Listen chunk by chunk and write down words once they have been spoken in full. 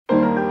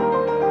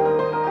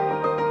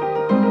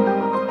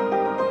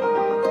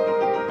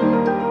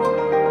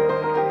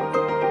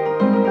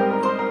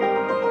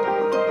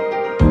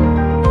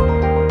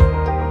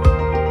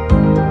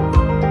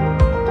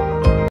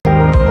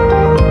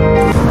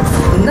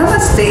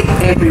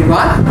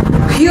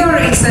everyone, here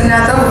is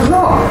another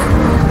vlog.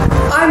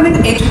 I'm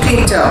an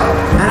educator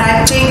and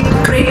I take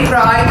great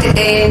pride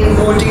in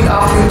molding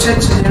our future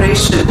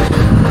generation.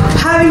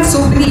 Having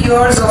so many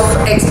years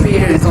of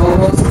experience,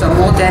 almost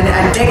more than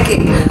a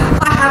decade,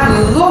 I have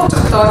a lot of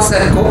thoughts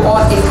that go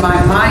on in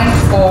my mind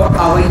for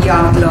our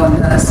young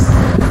learners.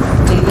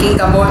 Thinking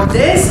about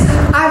this,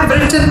 I've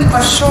written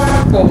a short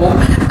poem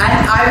and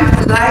I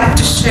would like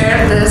to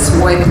share this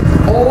with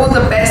all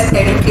the best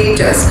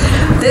educators.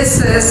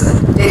 This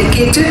is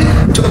dedicated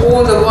to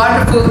all the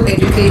wonderful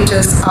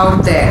educators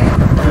out there.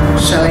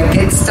 Shall I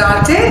get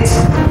started?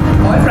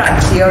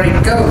 Alright, here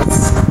it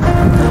goes.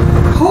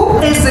 Who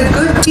is a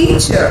good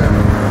teacher?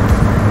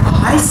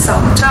 I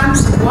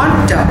sometimes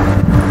wonder.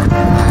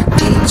 A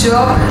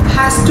teacher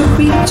has to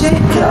be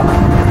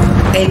gentle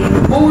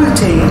in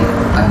molding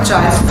a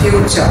child's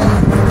future.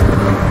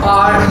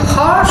 Are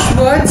harsh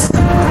words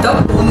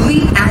the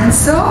only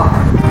answer?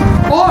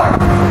 Or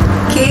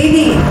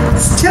caring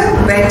still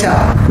better?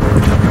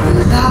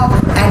 Love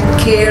and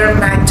care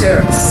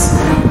matters.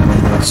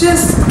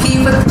 Just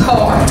give a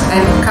thought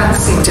and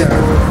consider.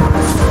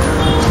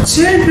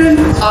 Children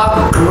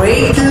are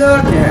great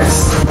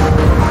learners.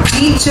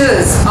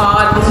 Teachers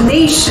are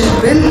nation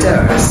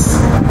builders.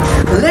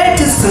 Let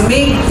us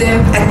make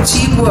them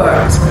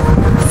achievers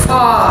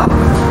far,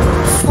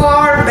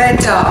 far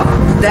better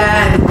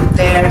than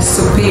their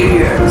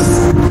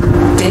superiors.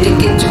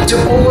 Dedicated to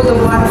all the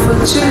wonderful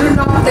children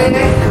out there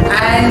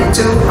and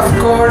to, of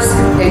course,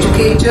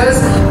 educators.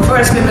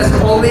 First, we must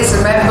always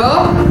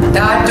remember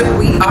that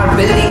we are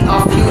building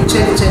our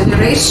future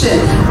generation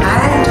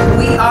and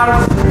we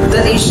are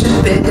the nation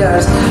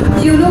builders.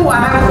 You know,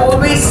 I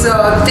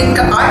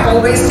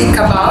always think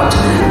about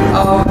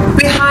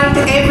behind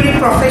every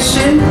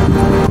profession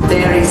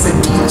there is a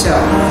teacher,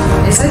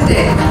 isn't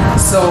it?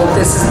 So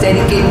this is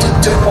dedicated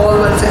to all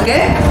once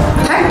again.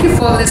 Thank you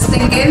for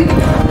listening in.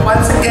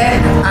 Once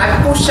again,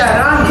 I'm Usha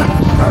Rani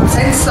from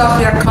St.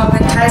 Sophia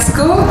Convent High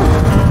School.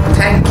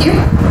 Thank you.